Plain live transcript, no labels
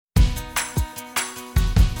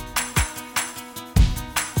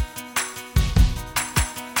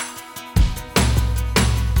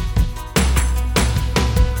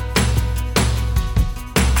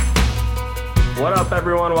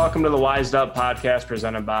everyone. Welcome to the Wised Up podcast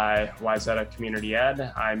presented by Wayzata Community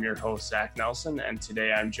Ed. I'm your host, Zach Nelson, and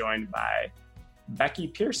today I'm joined by Becky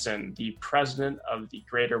Pearson, the president of the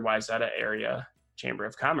Greater Wayzata Area Chamber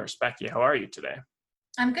of Commerce. Becky, how are you today?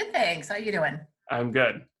 I'm good, thanks. How are you doing? I'm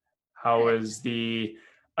good. How is the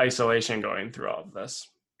isolation going through all of this?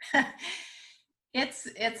 It's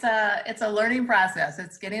a learning process.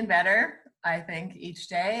 It's getting better, I think, each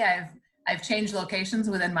day. I've changed locations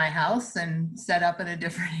within my house and set up in a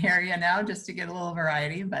different area now just to get a little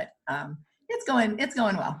variety, but it's going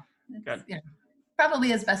well. Good.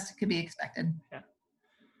 Probably as best it could be expected. Yeah.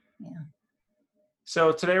 Yeah.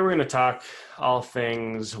 So today we're going to talk all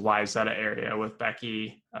things Wayzata area with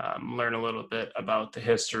Becky, learn a little bit about the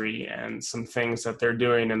history and some things that they're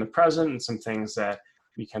doing in the present and some things that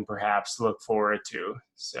we can perhaps look forward to.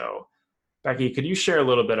 So Becky, could you share a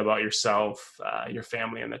little bit about yourself, your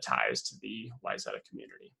family, and the ties to the Wayzata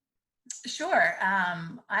community? Sure.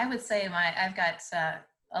 I would say I've got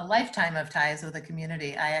a lifetime of ties with the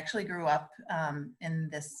community. I actually grew up in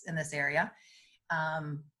this area.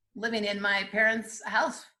 Living in my parents'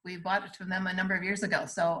 house. We bought it from them a number of years ago.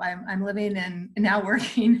 So I'm living and now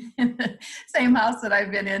working in the same house that I've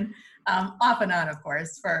been in off and on, of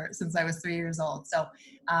course, since I was 3 years old. So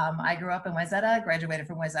I grew up in Wayzata, graduated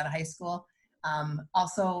from Wayzata High School,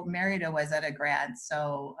 also married a Wayzata grad.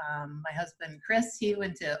 So my husband, Chris, he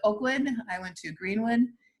went to Oakwood, I went to Greenwood,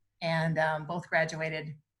 and both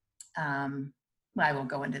graduated I won't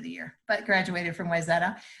go into the year, but graduated from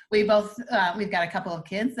Wayzata. We've got a couple of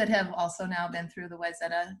kids that have also now been through the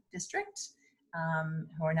Wayzata district,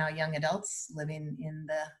 who are now young adults living in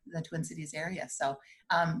the Twin Cities area. So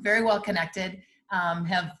very well connected,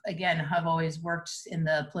 have always worked in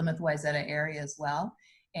the Plymouth Wayzata area as well.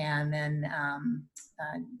 And then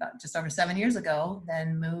about just over 7 years ago,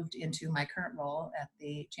 then moved into my current role at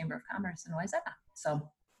the Chamber of Commerce in Wayzata.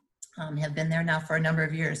 So have been there now for a number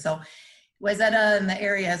of years. So Wayzata in the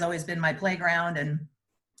area has always been my playground and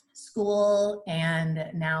school, and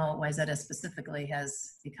now Wayzata specifically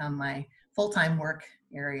has become my full-time work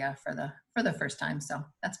area for the first time. So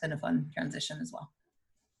that's been a fun transition as well.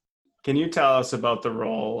 Can you tell us about the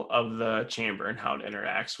role of the chamber and how it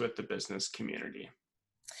interacts with the business community?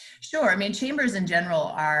 Sure. I mean, chambers in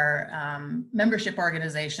general are membership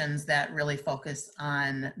organizations that really focus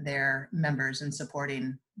on their members and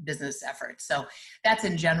supporting business efforts. So that's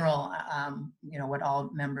in general, what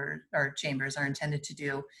all members or chambers are intended to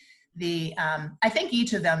do. I think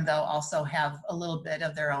each of them, though, also have a little bit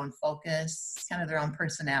of their own focus, kind of their own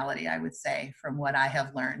personality, I would say, from what I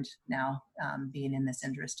have learned now, being in this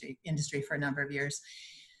industry for a number of years.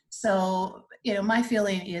 So, my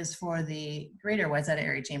feeling is for the Greater Wayzata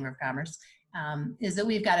Area Chamber of Commerce is that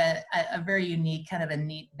we've got a very unique, kind of a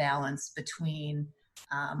neat balance between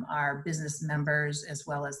our business members as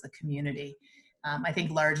well as the community. I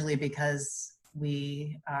think largely because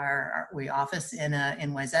we office in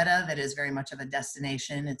Wayzata that is very much of a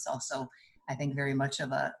destination. It's also, I think, very much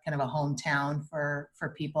of a kind of a hometown for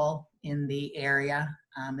people in the area,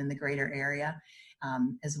 in the greater area,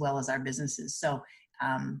 as well as our businesses. So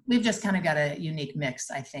we've just kind of got a unique mix,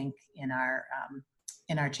 I think, in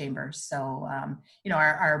our chamber. So,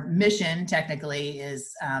 our mission technically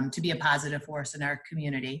is to be a positive force in our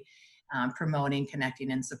community, promoting,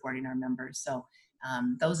 connecting, and supporting our members. So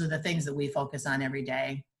those are the things that we focus on every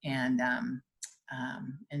day and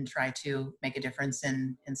try to make a difference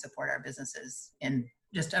and support our businesses in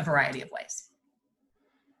just a variety of ways.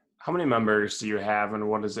 How many members do you have, and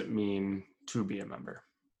what does it mean to be a member?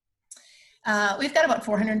 We've got about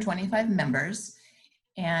 425 members.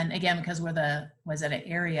 And again, because we're the Wayzata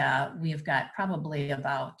area, we've got probably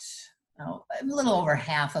about a little over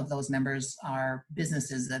half of those members are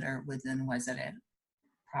businesses that are within Wayzata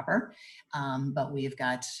proper. But we've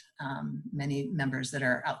got many members that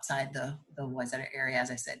are outside the Wayzata area, as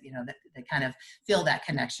I said, that kind of feel that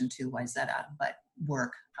connection to Wayzata, but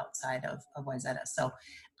work outside of Wayzata. So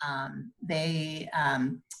I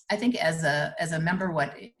think as a member,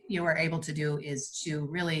 what you are able to do is to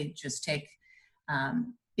really just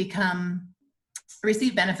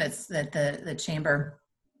receive benefits that the chamber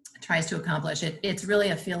tries to accomplish. It's really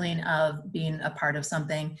a feeling of being a part of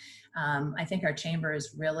something. I think our chamber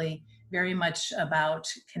is really very much about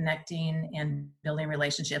connecting and building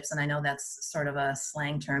relationships. And I know that's sort of a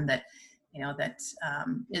slang term that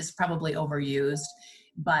is probably overused.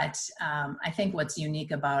 But I think what's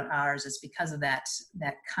unique about ours is because of that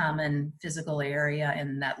common physical area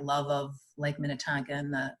and that love of Lake Minnetonka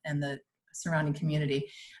and the surrounding community,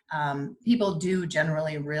 people do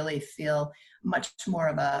generally really feel much more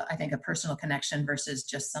of I think, a personal connection versus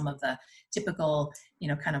just some of the typical,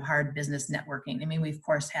 kind of hard business networking. I mean, we of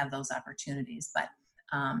course have those opportunities, but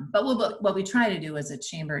what we try to do as a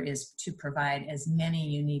chamber is to provide as many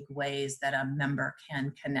unique ways that a member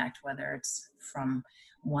can connect, whether it's from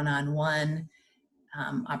one-on-one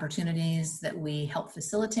opportunities that we help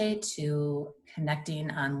facilitate to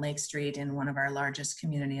connecting on Lake Street in one of our largest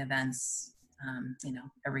community events,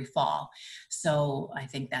 every fall. So I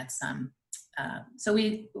think that's, so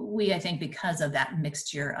we, I think because of that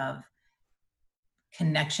mixture of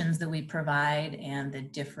connections that we provide and the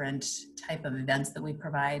different type of events that we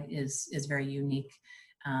provide is very unique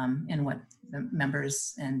in what the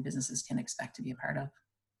members and businesses can expect to be a part of.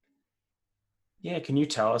 Yeah, can you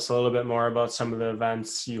tell us a little bit more about some of the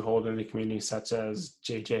events you hold in the community, such as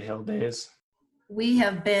JJ Hill Days? We've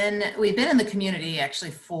been in the community actually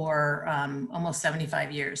for almost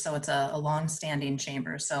 75 years. So it's a long-standing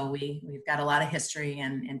chamber. So we've got a lot of history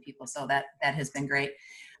and people. So that has been great.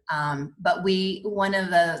 But one of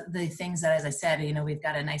the things that, as I said, we've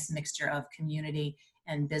got a nice mixture of community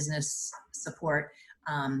and business support.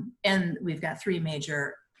 And we've got 3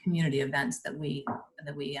 major community events that we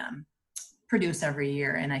produce every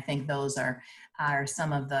year. And I think those are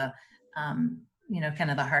some of the,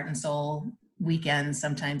 kind of the heart and soul weekends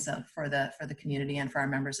sometimes for the community and for our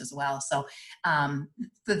members as well. So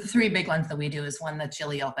the 3 big ones that we do is one, the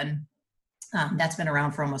Chili Open. That's been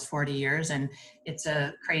around for almost 40 years. And it's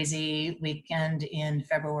a crazy weekend in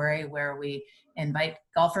February where we invite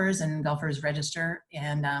golfers and golfers register.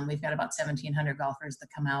 And we've got about 1,700 golfers that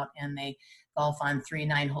come out and they golf on 3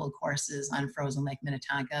 9-hole courses on frozen Lake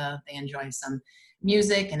Minnetonka. They enjoy some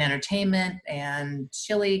music and entertainment and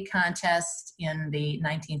chili contest in the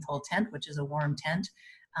 19th hole tent, which is a warm tent.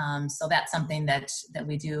 So that's something that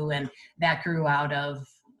we do. And that grew out of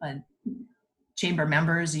chamber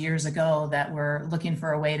members years ago that were looking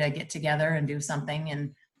for a way to get together and do something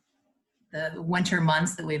in the winter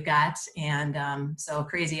months that we've got. And so a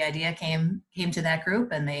crazy idea came to that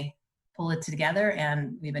group and they pulled it together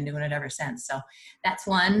and we've been doing it ever since. So that's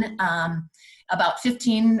one. About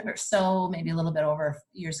 15 or so, maybe a little bit over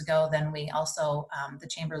years ago, then we also, the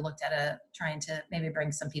chamber looked at trying to maybe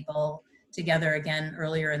bring some people together again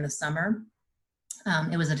earlier in the summer.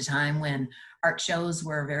 It was at a time when art shows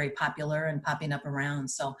were very popular and popping up around.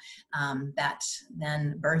 So that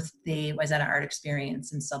then birthed the Wayzata Art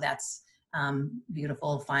Experience. And so that's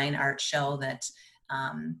beautiful, fine art show that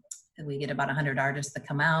we get about 100 artists that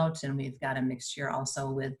come out, and we've got a mixture also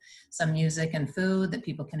with some music and food that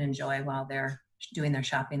people can enjoy while they're doing their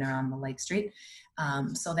shopping around the Lake Street.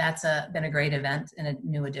 So that's been a great event and a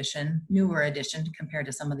newer addition compared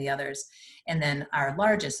to some of the others. And then our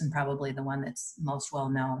largest and probably the one that's most well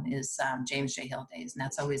known is James J. Hill Days. And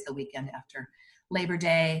that's always the weekend after Labor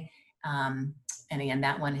Day. And again,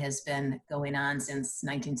 that one has been going on since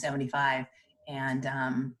 1975. And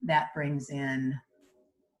that brings in,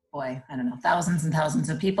 thousands and thousands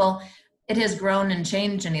of people. It has grown and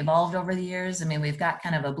changed and evolved over the years. I mean, we've got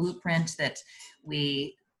kind of a blueprint that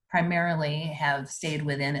we primarily have stayed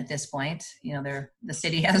within at this point. The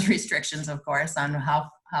city has restrictions, of course, on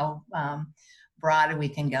how broad we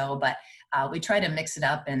can go, but we try to mix it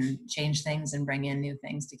up and change things and bring in new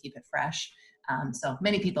things to keep it fresh. So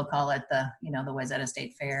many people call it the Wayzata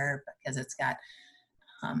State Fair because it's got,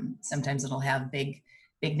 sometimes it'll have big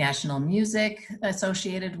national music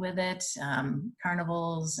associated with it,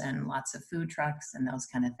 carnivals and lots of food trucks and those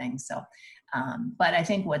kind of things. So, but I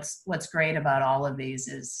think what's great about all of these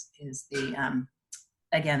is the,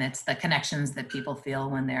 again, it's the connections that people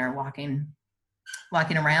feel when they're walking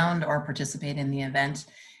around or participate in the event.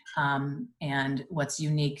 And what's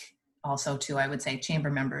unique also to, I would say,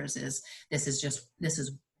 chamber members is this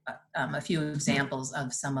is a few examples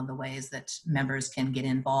of some of the ways that members can get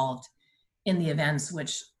involved in the events,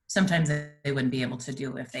 which sometimes they wouldn't be able to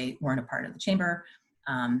do if they weren't a part of the chamber.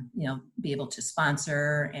 Be able to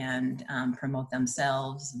sponsor and promote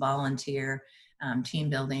themselves, volunteer, team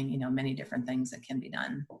building, many different things that can be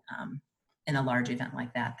done in a large event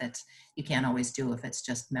like that you can't always do if it's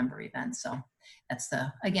just member events. So that's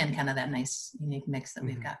again, kind of that nice, unique mix that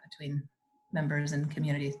we've got between members and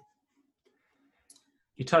communities.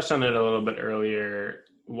 You touched on it a little bit earlier.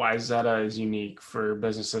 Wayzata is unique for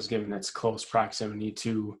businesses given its close proximity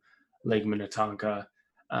to Lake Minnetonka.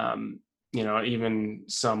 Even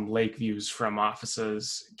some lake views from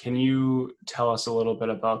offices. Can you tell us a little bit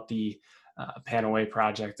about the Panaway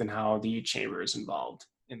project and how the chamber is involved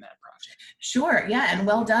in that project? Sure. Yeah, and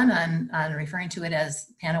well done on referring to it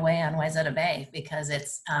as Panaway on Wayzata Bay, because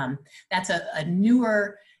it's that's a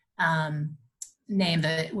newer name.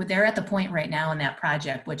 They're at the point right now in that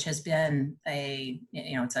project, which has been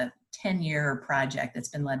it's a 10-year project that's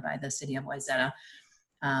been led by the city of Wayzata.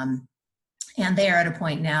 And they are at a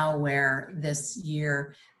point now where this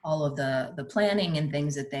year, all of the planning and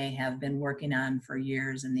things that they have been working on for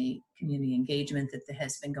years, and the community engagement that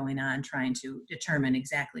has been going on, trying to determine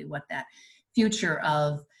exactly what that future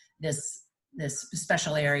of this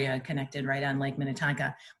special area connected right on Lake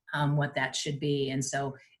Minnetonka, what that should be. And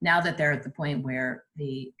so now that they're at the point where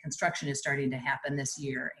the construction is starting to happen this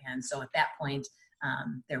year, and so at that point,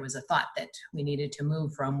 there was a thought that we needed to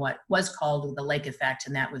move from what was called the lake effect,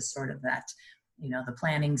 and that was sort of that, the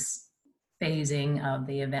planning phasing of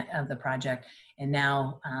the event of the project, and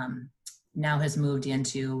now has moved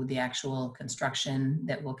into the actual construction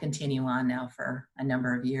that will continue on now for a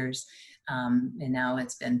number of years. And now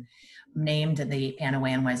it's been named the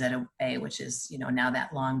Panaway and Wayzata Bay, which is, now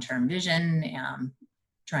that long-term vision,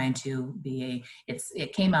 trying to be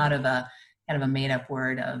it came out of a kind of a made-up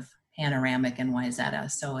word of panoramic and Wayzata.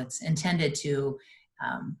 So it's intended to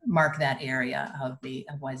mark that area of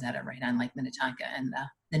Wayzata right on Lake Minnetonka, and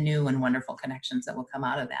the new and wonderful connections that will come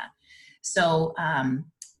out of that. So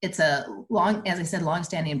it's a as I said,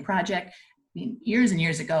 long-standing project. I mean, years and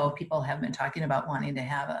years ago, people have been talking about wanting to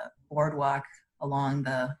have a boardwalk along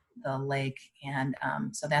the lake. And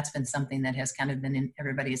so that's been something that has kind of been in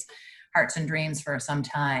everybody's hearts and dreams for some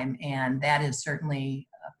time. And that is certainly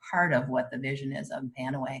a part of what the vision is of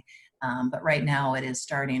Panaway. But right now it is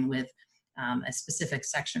starting with a specific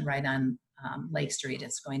section right on Lake Street.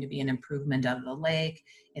 It's going to be an improvement of the lake.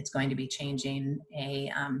 It's going to be changing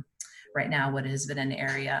right now what has been an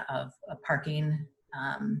area of parking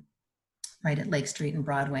right at Lake Street and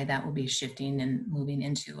Broadway. That will be shifting and moving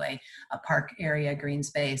into a park area, green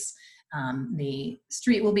space. The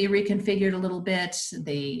street will be reconfigured a little bit.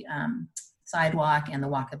 The sidewalk and the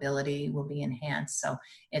walkability will be enhanced. So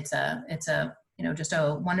it's just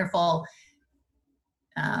a wonderful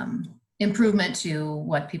improvement to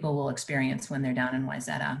what people will experience when they're down in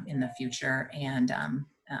Wayzata in the future. And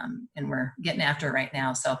we're getting after it right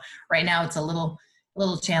now. So right now it's a little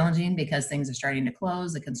challenging because things are starting to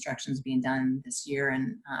close. The construction's being done this year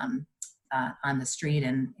and on the street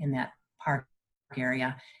and in that park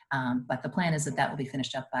area. But the plan is that will be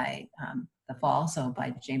finished up by the fall. So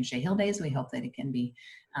by James J. Hill Days, we hope that it can be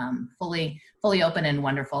fully open and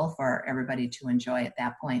wonderful for everybody to enjoy at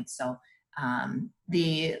that point. So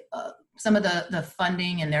some of the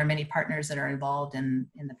funding, and there are many partners that are involved in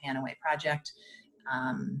the Panaway project.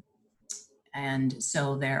 And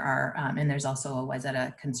so there are, and there's also a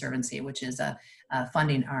Wayzata Conservancy, which is a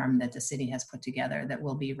funding arm that the city has put together that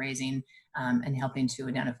will be raising and helping to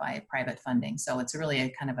identify private funding. So it's really a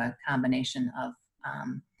kind of a combination of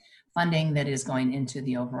funding that is going into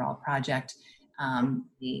the overall project.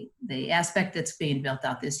 The aspect that's being built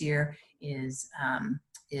out this year is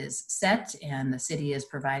set, and the city is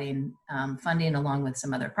providing funding along with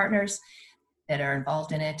some other partners that are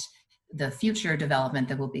involved in it. The future development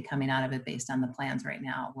that will be coming out of it based on the plans right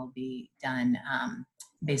now will be done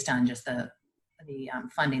based on just the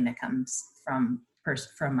funding that comes from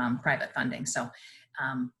private funding. So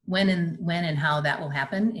when and how that will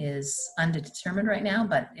happen is undetermined right now,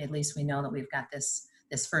 but at least we know that we've got this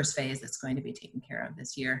first phase that's going to be taken care of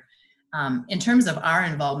this year. In terms of our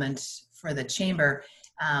involvement for the chamber,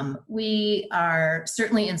 we are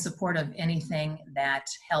certainly in support of anything that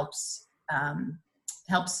helps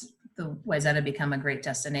the Wayzata become a great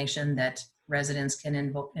destination that residents can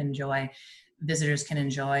enjoy, visitors can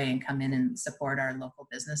enjoy, and come in and support our local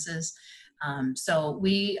businesses. So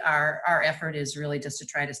our effort is really just to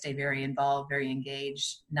try to stay very involved, very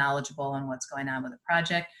engaged, knowledgeable on what's going on with the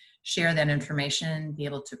project, share that information, be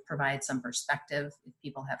able to provide some perspective. If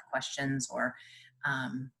people have questions or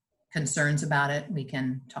concerns about it, we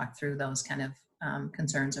can talk through those kind of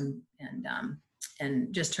concerns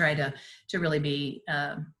and just try to really be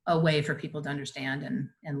a way for people to understand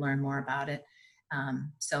and learn more about it.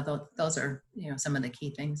 So those are some of the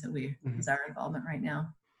key things that is our involvement right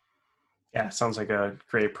now. Yeah, sounds like a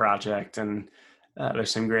great project, and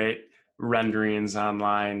there's some great renderings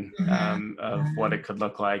online of what it could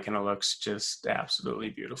look like, and it looks just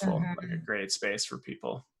absolutely beautiful, like a great space for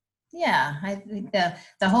people. Yeah, I think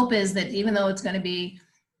the hope is that even though it's going to be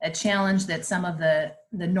a challenge, that some of the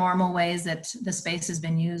normal ways that the space has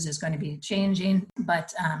been used is going to be changing,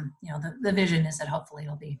 but the vision is that hopefully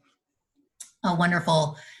it'll be a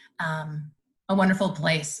wonderful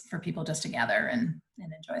place for people just to gather and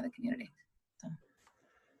enjoy the community.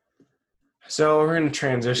 So we're going to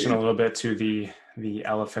transition a little bit to the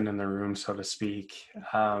elephant in the room, so to speak,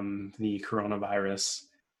 the coronavirus.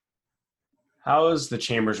 How has the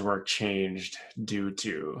chamber's work changed due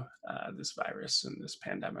to this virus and this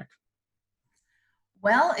pandemic?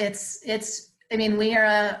 Well, I mean, we are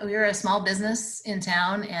a small business in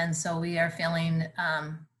town, and so we are feeling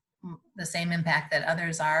the same impact that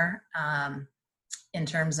others are in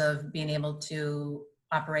terms of being able to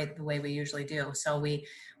operate the way we usually do. So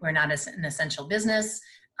we're not an essential business,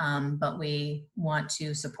 but we want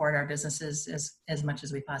to support our businesses as much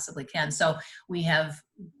as we possibly can. So we have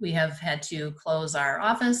had to close our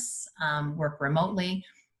office, work remotely.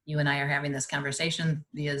 You and I are having this conversation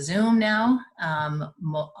via Zoom now.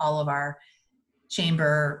 All of our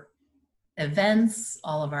chamber events,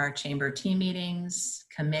 all of our chamber team meetings,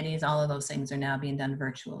 committees, all of those things are now being done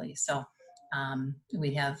virtually. So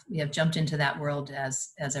we have jumped into that world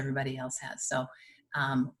as everybody else has. So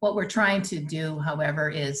what we're trying to do, however,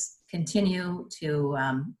 is continue to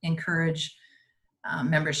encourage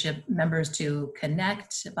members to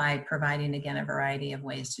connect by providing, again, a variety of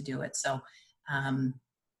ways to do it. So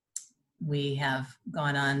we have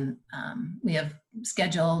gone on, we have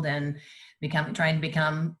scheduled and trying to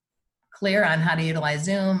become clear on how to utilize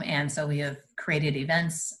Zoom. And so we have created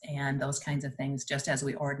events and those kinds of things just as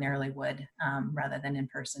we ordinarily would, rather than in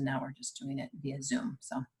person. Now we're just doing it via Zoom.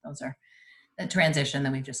 So those are the transition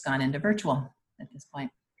that we've just gone into virtual at this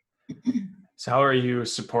point. So how are you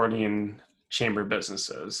supporting chamber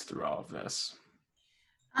businesses through all of this?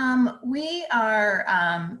 We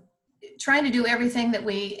are trying to do everything that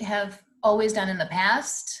we have always done in the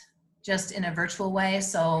past, just in a virtual way.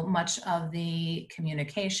 So much of the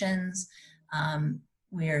communications,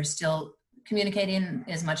 we are still communicating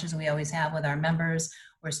as much as we always have with our members.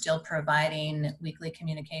 We're still providing weekly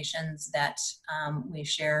communications that we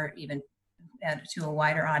share even to a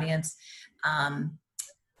wider audience.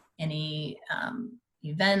 Any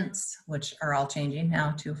events, which are all changing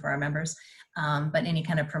now too for our members, but any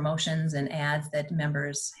kind of promotions and ads that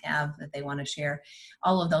members have that they want to share,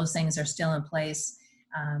 all of those things are still in place.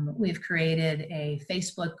 We've created a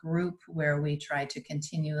Facebook group where we try to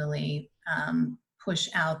continually push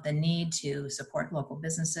out the need to support local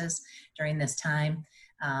businesses during this time.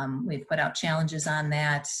 We've put out challenges on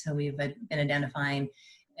that. So we've been identifying,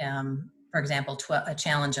 for example, a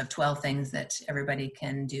challenge of 12 things that everybody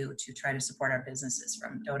can do to try to support our businesses,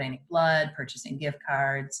 from donating blood, purchasing gift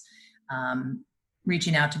cards,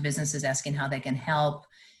 reaching out to businesses, asking how they can help,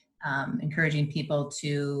 encouraging people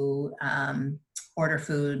to order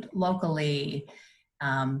food locally,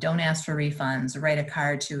 don't ask for refunds, write a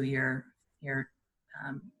card to your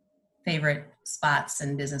favorite spots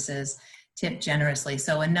and businesses, tip generously.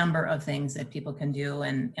 So a number of things that people can do,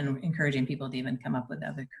 and encouraging people to even come up with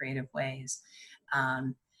other creative ways.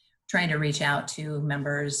 Trying to reach out to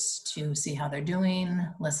members to see how they're doing,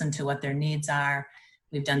 listen to what their needs are.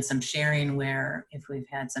 We've done some sharing where if we've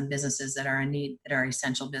had some businesses that are in need, that are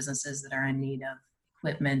essential businesses that are in need of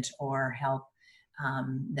equipment or help,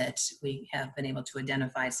 that we have been able to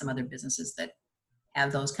identify some other businesses that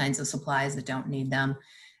have those kinds of supplies that don't need them.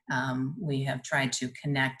 We have tried to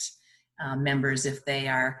connect members if they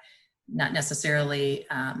are not necessarily,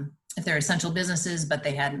 if they're essential businesses, but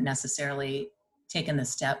they hadn't necessarily taken the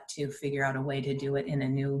step to figure out a way to do it in a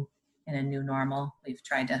new normal. We've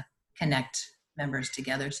tried to connect members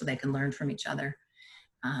together so they can learn from each other.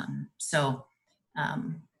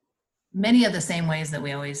 Many of the same ways that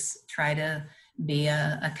we always try to be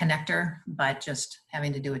a connector, but just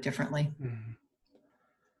having to do it differently. Mm-hmm.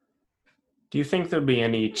 Do you think there'll be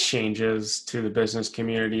any changes to the business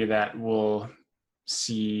community that we'll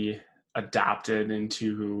see adopted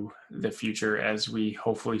into the future as we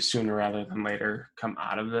hopefully sooner rather than later come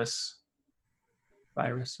out of this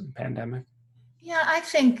virus and pandemic? Yeah, I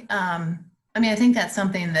think, I think that's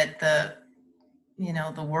something that the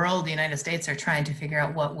world, the United States, are trying to figure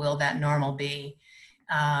out. What will that normal be?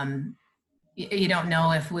 You don't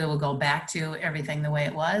know if we will go back to everything the way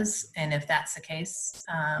it was. And if that's the case,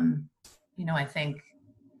 I think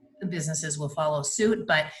the businesses will follow suit.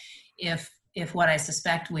 But if what I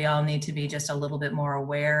suspect, we all need to be just a little bit more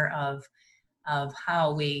aware of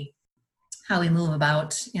how we move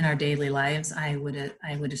about in our daily lives. I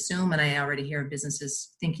would assume, and I already hear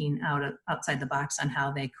businesses thinking outside the box on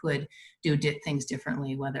how they could do things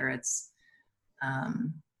differently, whether it's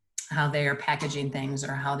how they are packaging things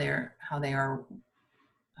or how they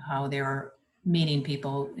are meeting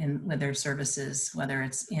people with their services, whether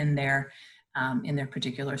it's in their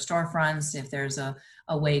particular storefronts, if there's a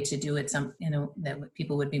way to do it that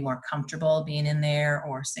people would be more comfortable being in there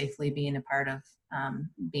or safely being a part of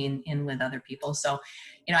being in with other people. So,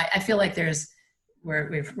 I feel like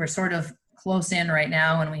we're sort of close in right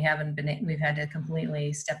now, and we've had to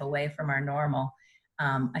completely step away from our normal.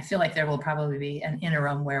 I feel like there will probably be an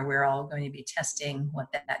interim where we're all going to be testing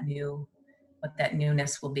what that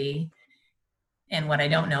newness will be. And what I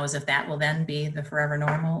don't know is if that will then be the forever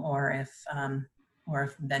normal, or if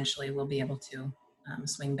eventually we'll be able to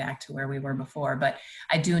swing back to where we were before. But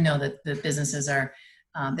I do know that the businesses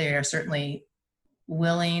they are certainly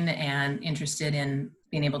willing and interested in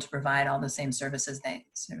being able to provide all the same services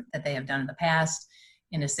that they have done in the past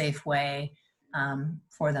in a safe way,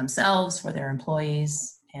 for themselves, for their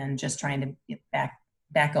employees, and just trying to get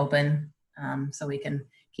back open, so we can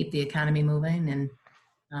keep the economy moving, and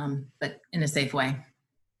but in a safe way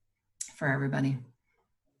for everybody.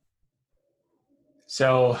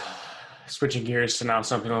 So switching gears to now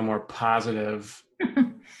something a little more positive.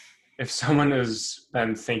 If someone has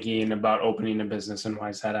been thinking about opening a business in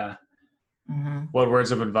Wayzata, what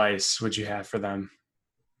words of advice would you have for them?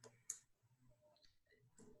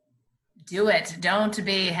 Do it. Don't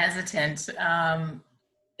be hesitant.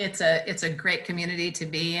 It's a great community to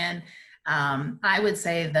be in. I would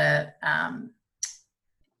say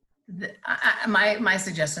my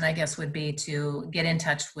suggestion, I guess, would be to get in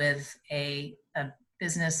touch with a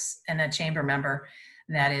business and a chamber member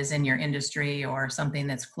that is in your industry, or something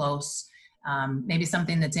that's close, maybe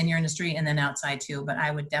something that's in your industry and then outside too. But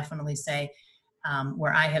I would definitely say,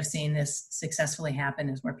 where I have seen this successfully happen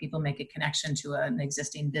is where people make a connection to an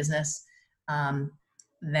existing business,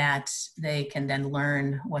 that they can then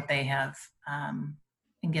learn what they have,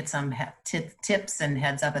 and get some tips and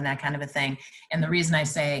heads up and that kind of a thing. And the reason I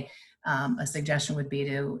say a suggestion would be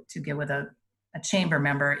to get with a chamber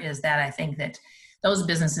member is that I think that those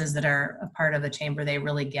businesses that are a part of the chamber, they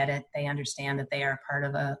really get it. They understand that they are part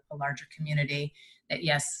of a larger community, that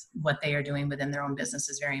yes, what they are doing within their own business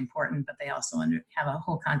is very important, but they also have a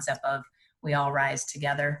whole concept of we all rise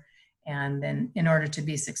together. And then in order to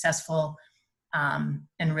be successful, and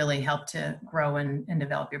really help to grow and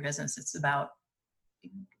develop your business, it's about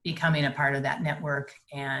becoming a part of that network,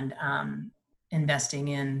 and investing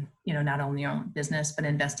in, not only your own business, but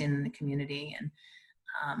investing in the community.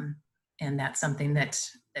 And that's something that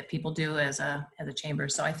people do as a chamber.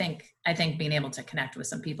 So I think being able to connect with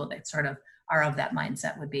some people that sort of are of that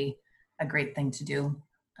mindset would be a great thing to do,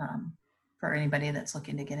 for anybody that's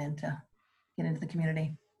looking to get into the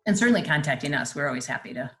community. And certainly contacting us. We're always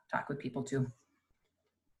happy to talk with people too.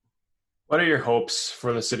 What are your hopes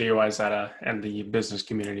for the city of Wayzata and the business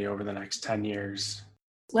community over the next 10 years?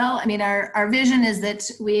 Well, I mean, our vision is that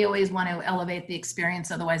we always want to elevate the experience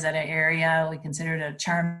of the Wayzata area. We consider it a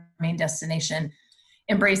charming destination,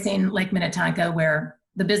 embracing Lake Minnetonka, where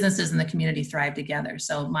the businesses and the community thrive together.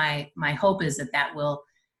 So my hope is that will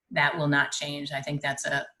not change. I think that's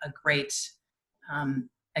a great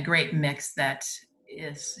mix that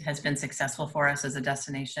has been successful for us as a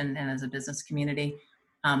destination and as a business community.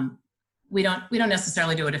 We don't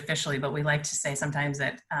necessarily do it officially, but we like to say sometimes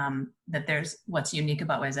that there's what's unique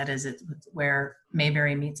about Wayzata is it's where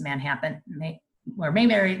Mayberry meets Manhattan.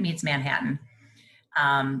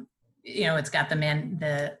 It's got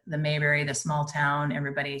the Mayberry, the small town,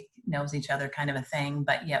 everybody knows each other kind of a thing,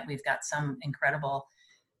 but yet we've got some incredible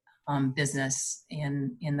business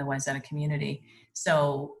in the Wayzata community.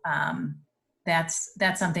 So that's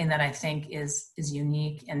something that I think is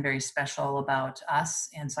unique and very special about us.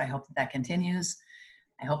 And so I hope that continues.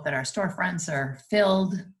 I hope that our storefronts are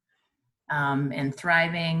filled and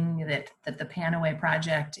thriving, that the Panaway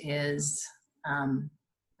project is, the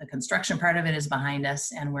construction part of it is behind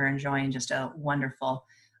us, and we're enjoying just a wonderful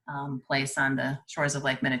place on the shores of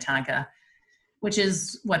Lake Minnetonka, which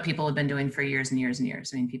is what people have been doing for years and years and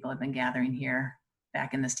years. I mean, people have been gathering here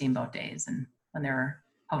back in the steamboat days and when there were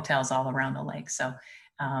hotels all around the lake. So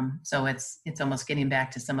it's almost getting back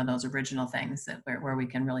to some of those original things where we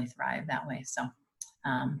can really thrive that way. So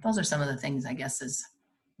those are some of the things, I guess, is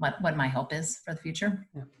what my hope is for the future.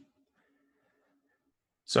 Yeah.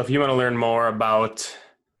 So if you want to learn more about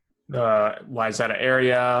the Wayzata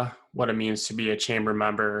area, what it means to be a chamber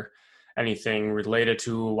member, anything related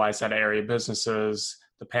to Wayzata area businesses,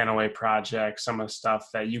 the Panaway project, some of the stuff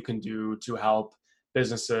that you can do to help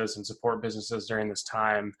businesses and support businesses during this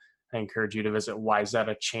time, I encourage you to visit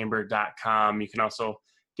wayzatachamber.com. You can also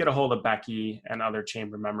get a hold of Becky and other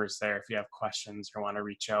chamber members there if you have questions or want to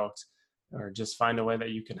reach out, or just find a way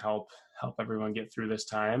that you can help everyone get through this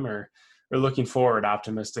time, or looking forward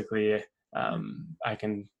optimistically. I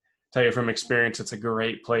can tell you from experience, it's a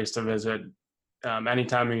great place to visit any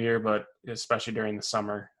time of year, but especially during the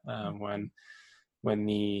summer, when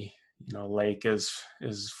the lake is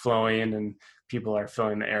flowing and people are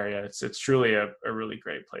filling the area. It's truly a really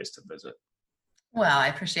great place to visit. Well, I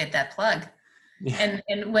appreciate that plug.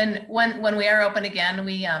 And when we are open again,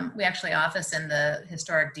 we actually office in the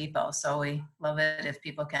historic depot. So we love it if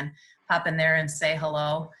people can pop in there and say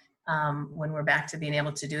hello when we're back to being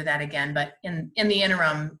able to do that again. But in the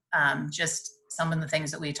interim, just some of the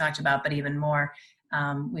things that we talked about, but even more,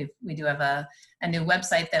 we do have a new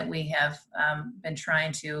website that we have been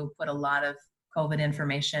trying to put a lot of COVID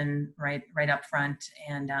information right up front.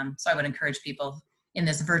 And so I would encourage people in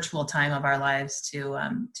this virtual time of our lives to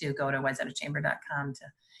go to wayzatachamber.com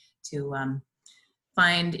to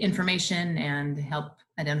find information and help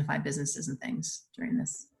identify businesses and things during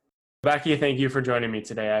this. Becky, thank you for joining me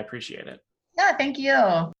today. I appreciate it. Yeah, thank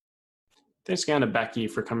you. Thanks again to Becky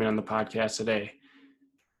for coming on the podcast today.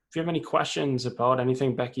 If you have any questions about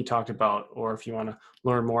anything Becky talked about, or if you want to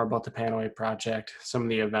learn more about the Panaway Project, some of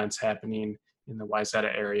the events happening in the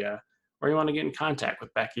Wayzata area, or you want to get in contact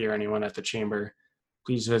with Becky or anyone at the Chamber,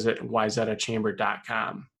 please visit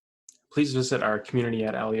wayzatachamber.com. Please visit our Community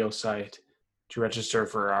at LEO site to register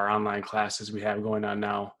for our online classes we have going on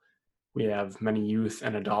now. We have many youth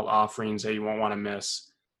and adult offerings that you won't want to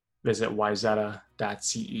miss. Visit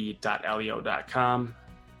wayzata.ce.leo.com.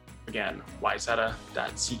 Again,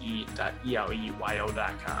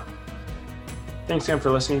 wayzata.ce.eleyo.com. Thanks again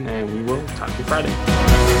for listening, and we will talk to you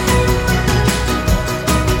Friday.